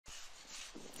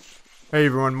Hey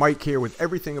everyone, Mike here with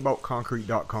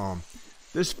everythingaboutconcrete.com.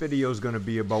 This video is going to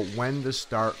be about when to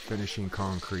start finishing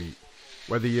concrete.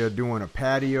 Whether you're doing a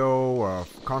patio, a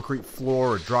concrete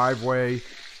floor, a driveway,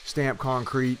 stamp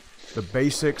concrete, the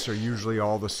basics are usually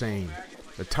all the same.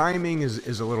 The timing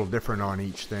is a little different on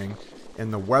each thing,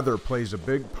 and the weather plays a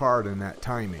big part in that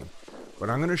timing. But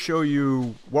I'm going to show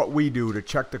you what we do to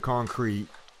check the concrete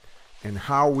and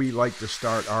how we like to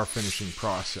start our finishing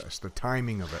process, the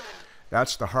timing of it.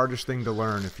 That's the hardest thing to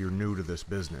learn if you're new to this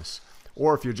business,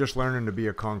 or if you're just learning to be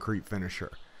a concrete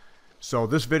finisher. So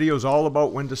this video is all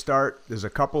about when to start. There's a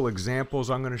couple examples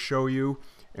I'm going to show you,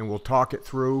 and we'll talk it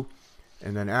through.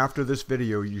 And then after this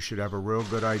video, you should have a real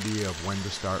good idea of when to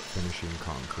start finishing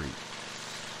concrete.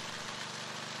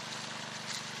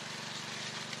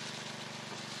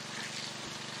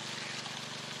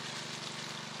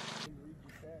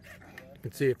 You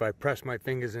can see if I press my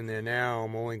fingers in there now,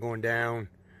 I'm only going down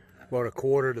about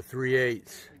 1/4 to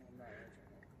 3/8.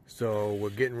 So we're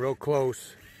getting real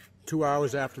close. 2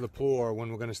 hours after the pour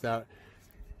when we're going to start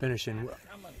finishing.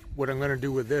 What I'm going to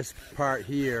do with this part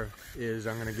here is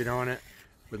I'm going to get on it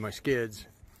with my skids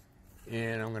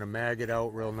and I'm going to mag it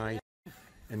out real nice,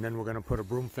 and then we're going to put a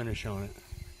broom finish on it.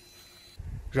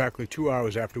 Exactly 2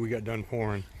 hours after we got done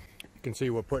pouring. You can see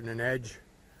we're putting an edge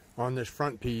on this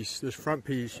front piece. This front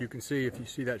piece, you can see, if you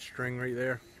see that string right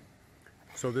there,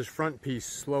 so this front piece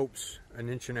slopes 1.5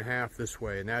 inches this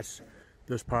way, and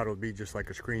this part will be just like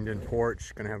a screened-in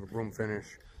porch. Going to have a broom finish.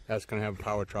 That's going to have a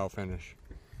power trowel finish.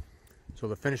 So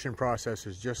the finishing process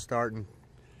is just starting.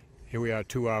 Here we are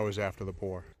 2 hours after the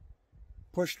pour.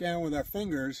 Push down with our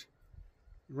fingers.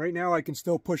 Right now I can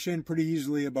still push in pretty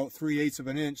easily, about 3/8 of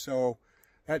an inch, so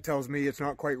that tells me it's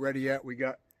not quite ready yet. We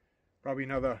got probably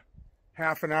another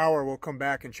half an hour. We'll come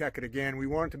back and check it again. We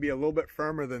want it to be a little bit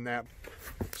firmer than that.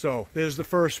 So there's the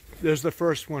first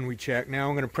one we checked. Now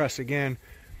I'm going to press again.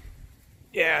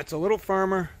 Yeah, it's a little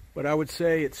firmer, but I would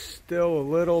say it's still a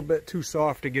little bit too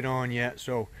soft to get on yet.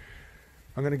 So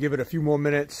I'm going to give it a few more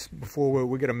minutes before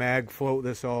we get a mag float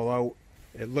this all out.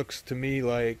 It looks to me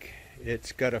like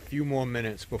it's got a few more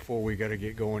minutes before we got to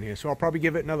get going here. So I'll probably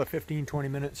give it another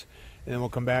 15-20 minutes, and then we'll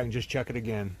come back and just check it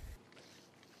again.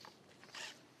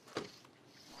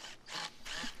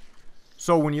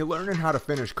 So when you're learning how to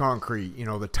finish concrete, you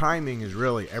know, the timing is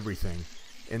really everything.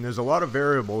 And there's a lot of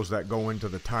variables that go into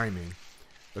the timing.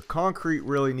 The concrete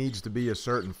really needs to be a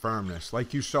certain firmness.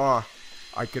 Like you saw,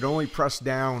 I could only press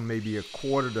down maybe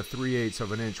 1/4 to 3/8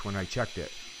 of an inch when I checked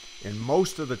it. And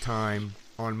most of the time,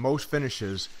 on most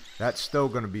finishes, that's still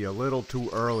going to be a little too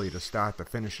early to start the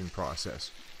finishing process.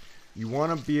 You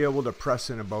want to be able to press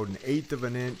in about 1/8 of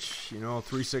an inch, you know,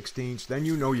 3/16, then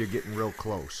you know you're getting real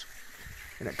close.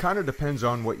 And it kind of depends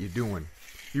on what you're doing.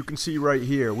 You can see right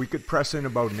here, we could press in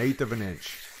about 1/8 of an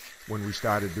inch when we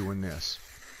started doing this.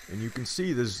 And you can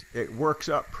see it works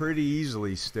up pretty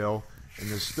easily still, and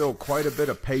there's still quite a bit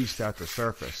of paste at the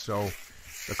surface. So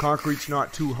the concrete's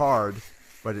not too hard,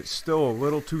 but it's still a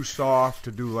little too soft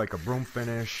to do like a broom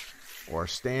finish or a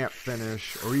stamp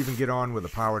finish, or even get on with a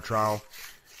power trowel.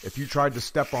 If you tried to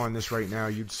step on this right now,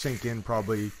 you'd sink in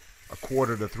probably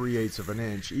 1/4 to 3/8 of an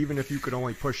inch, even if you could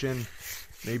only push in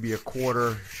maybe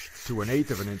 1/4 to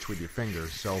 1/8 of an inch with your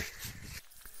fingers. So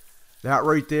that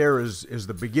right there is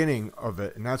the beginning of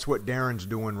it, and that's what Darren's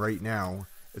doing right now.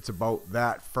 It's about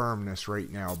that firmness right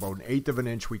now. About 1/8 of an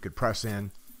inch we could press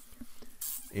in,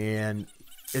 and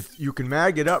you can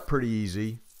mag it up pretty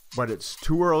easy, but it's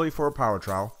too early for a power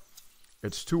trowel.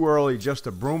 It's too early just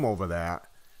to broom over that.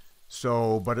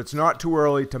 So, but it's not too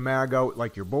early to mag out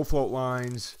like your bow float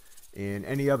lines and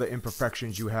any other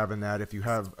imperfections you have in that. If you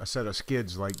have a set of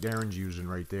skids like Darren's using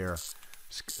right there,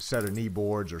 set of knee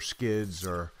boards or skids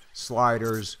or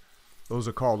sliders, those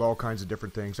are called all kinds of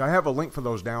different things. I have a link for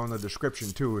those down in the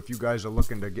description too if you guys are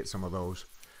looking to get some of those.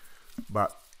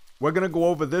 But we're going to go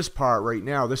over this part right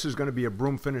now. This is going to be a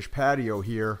broom finish patio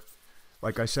here,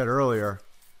 like I said earlier,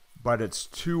 but it's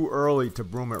too early to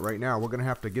broom it right now. We're going to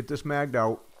have to get this magged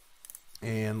out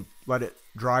and let it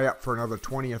dry up for another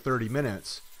 20 or 30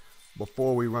 minutes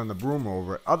before we run the broom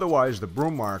over it. Otherwise, the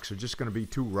broom marks are just going to be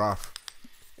too rough,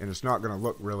 and it's not going to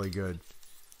look really good.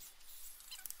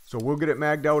 So we'll get it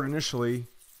magged out initially.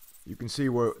 You can see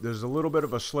where there's a little bit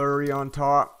of a slurry on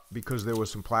top because there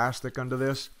was some plastic under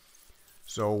this.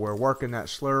 So we're working that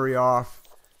slurry off.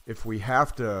 If we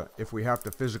have to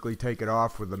physically take it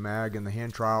off with the mag and the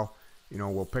hand trowel, you know,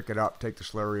 we'll pick it up, take the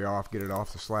slurry off, get it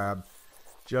off the slab,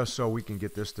 just so we can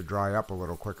get this to dry up a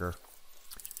little quicker.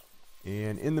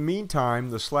 And in the meantime,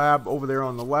 the slab over there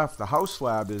on the left, the house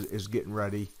slab is getting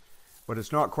ready, but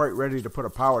it's not quite ready to put a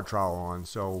power trowel on.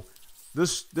 So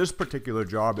this particular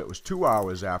job, it was 2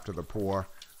 hours after the pour,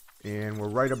 and we're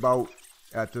right about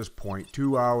at this point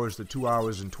 2 hours to 2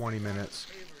 hours and 20 minutes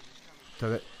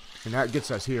and that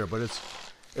gets us here. But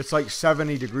it's like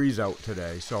 70 degrees out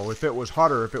today, so if it was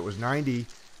hotter, if it was 90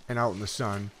 and out in the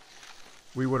sun,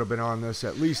 we would have been on this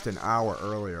at least an hour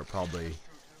earlier probably.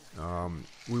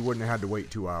 We wouldn't have had to wait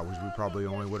 2 hours. We probably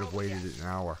only would have waited an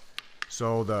hour.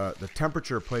 So the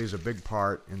temperature plays a big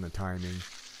part in the timing.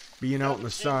 Being out in the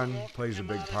sun plays a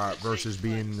big part versus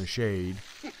being in the shade.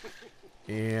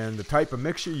 And the type of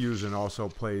mix you're using also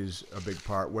plays a big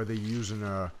part, whether you're using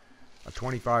a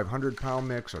 2,500 pound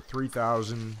mix, a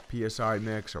 3,000 PSI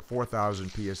mix, a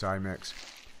 4,000 PSI mix.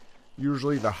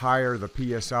 Usually the higher the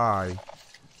PSI,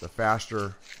 the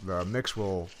faster the mix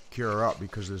will cure up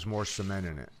because there's more cement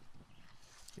in it.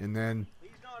 And then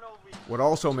what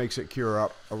also makes it cure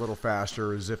up a little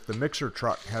faster is if the mixer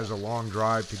truck has a long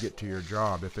drive to get to your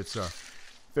job. If it's a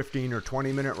 15 or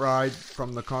 20 minute ride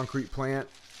from the concrete plant,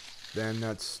 then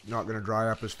that's not going to dry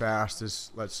up as fast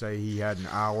as, let's say, he had an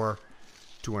hour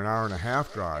to an hour and a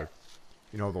half drive.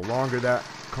 You know, the longer that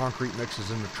concrete mix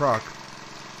is in the truck,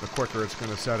 the quicker it's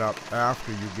going to set up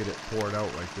after you get it poured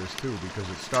out like this too, because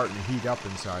it's starting to heat up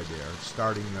inside there. It's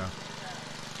starting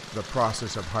the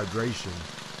process of hydration.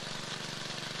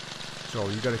 So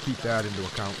you got to keep that into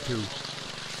account too.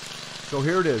 So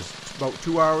here it is, about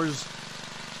 2 hours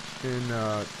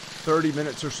and 30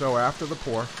 minutes or so after the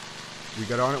pour. We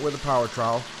got on it with a power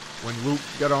trowel. When Luke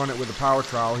got on it with a power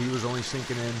trowel, he was only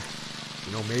sinking in,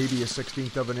 you know, maybe a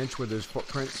 1/16 of an inch with his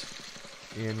footprints.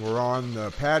 And we're on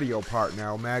the patio part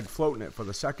now, mag floating it for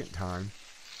the second time.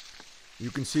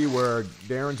 You can see where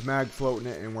Darren's mag floating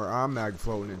it and where I'm mag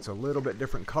floating it. It's a little bit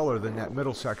different color than that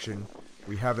middle section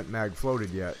we haven't mag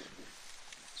floated yet.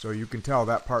 So you can tell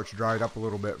that part's dried up a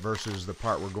little bit versus the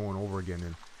part we're going over again.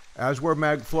 And as we're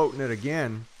mag floating it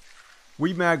again,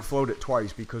 we mag float it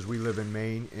twice because we live in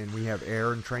Maine and we have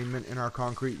air entrainment in our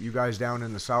concrete. You guys down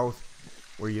in the south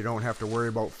where you don't have to worry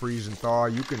about freeze and thaw,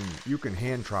 you can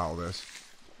hand trowel this.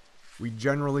 We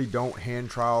generally don't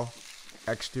hand trowel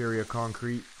exterior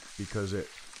concrete because it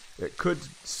could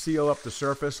seal up the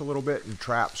surface a little bit and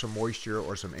trap some moisture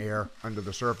or some air under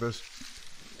the surface,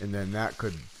 and then that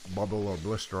could bubble or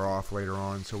blister off later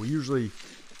on. So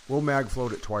we'll mag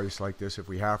float it twice like this if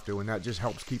we have to, and that just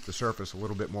helps keep the surface a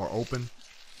little bit more open.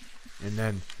 And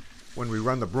then when we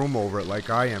run the broom over it like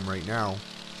I am right now,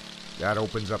 that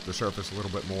opens up the surface a little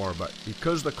bit more. But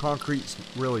because the concrete's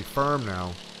really firm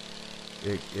now,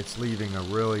 it's leaving a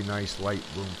really nice light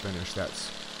broom finish.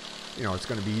 That's, you know, it's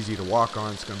going to be easy to walk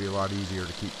on. It's going to be a lot easier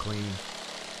to keep clean,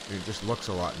 and it just looks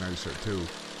a lot nicer too.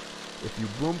 If you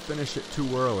broom finish it too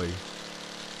early,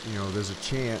 you know, there's a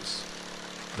chance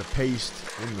the paste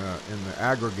in the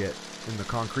aggregate in the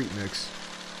concrete mix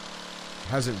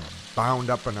hasn't bound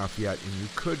up enough yet, and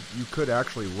you could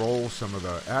actually roll some of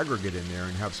the aggregate in there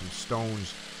and have some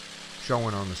stones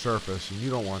showing on the surface, and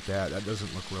you don't want that. That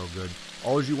doesn't look real good.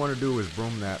 All you want to do is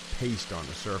broom that paste on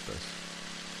the surface,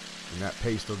 and that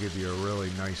paste will give you a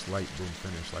really nice light broom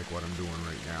finish like what I'm doing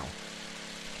right now.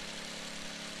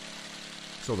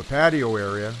 So the patio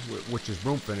area, which is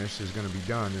broom finished, is going to be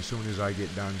done as soon as I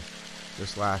get done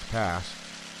this last pass.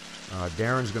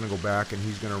 Darren's going to go back and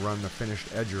he's going to run the finished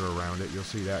edger around it. You'll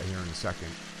see that here in a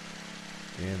second.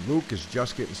 And Luke is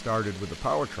just getting started with the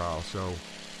power trowel. So,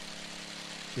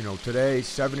 you know, today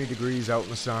 70 degrees out in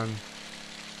the sun.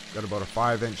 Got about a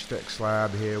 5-inch thick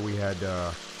slab here. We had,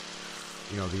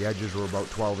 you know, the edges were about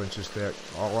 12 inches thick,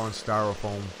 all on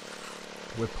styrofoam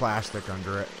with plastic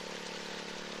under it.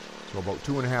 So about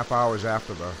 2.5 hours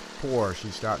after the pour,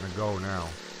 she's starting to go now.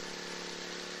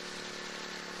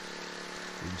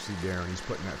 You can see Darren, he's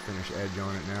putting that finished edge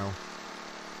on it now.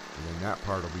 And then that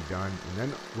part will be done. And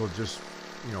then we'll just,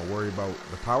 you know, worry about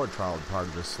the power trowel part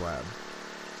of this slab.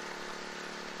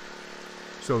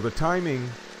 So the timing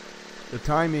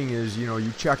is, you know,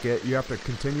 you check it. You have to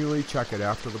continually check it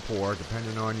after the pour,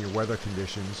 depending on your weather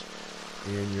conditions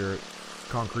and your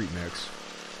concrete mix.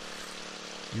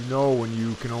 You know when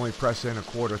you can only press in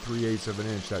 1/4, 3/8 of an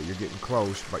inch that you're getting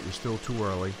close, but you're still too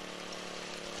early.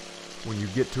 When you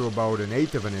get to about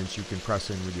 1/8 of an inch, you can press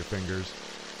in with your fingers.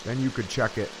 Then you could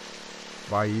check it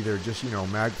by either just, you know,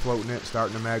 mag floating it,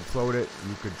 starting to mag float it.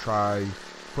 You could try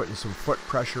putting some foot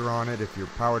pressure on it if you're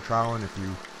power troweling. If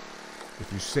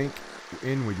you sink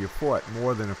in with your foot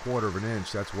more than 1/4 of an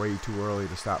inch, that's way too early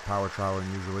to stop power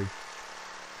troweling usually.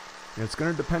 And it's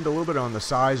going to depend a little bit on the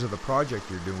size of the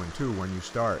project you're doing too when you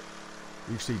start.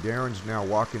 You see Darren's now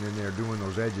walking in there doing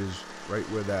those edges right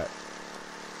where the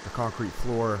concrete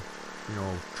floor, you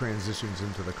know, transitions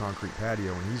into the concrete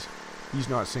patio, and he's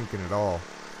not sinking at all.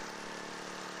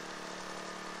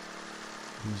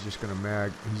 he's just going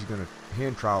to he's going to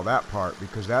hand trowel that part,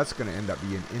 because that's going to end up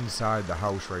being inside the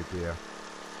house right there.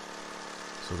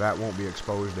 So that won't be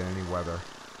exposed to any weather.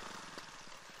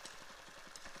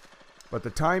 But the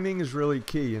timing is really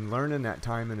key, and learning that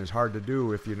timing is hard to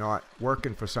do if you're not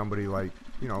working for somebody like,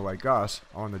 you know, like us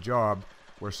on the job,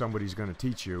 where somebody's going to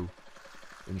teach you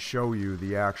and show you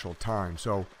the actual time.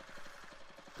 So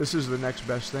this is the next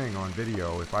best thing on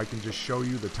video. If I can just show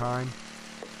you the time,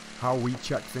 how we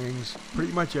check things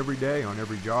pretty much every day on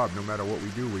every job, no matter what we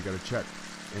do, we got to check.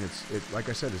 And like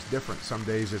I said, it's different. Some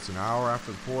days it's an hour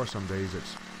after the pour, some days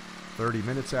it's 30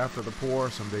 minutes after the pour,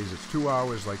 some days it's 2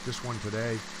 hours like this one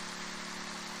today.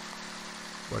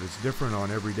 But it's different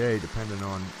on every day,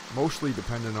 mostly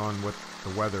depending on what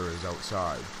the weather is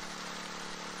outside.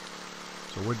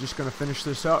 So we're just going to finish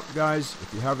this up, guys.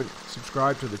 If you haven't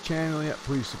subscribed to the channel yet,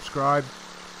 please subscribe.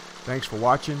 Thanks for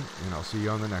watching, and I'll see you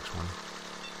on the next one.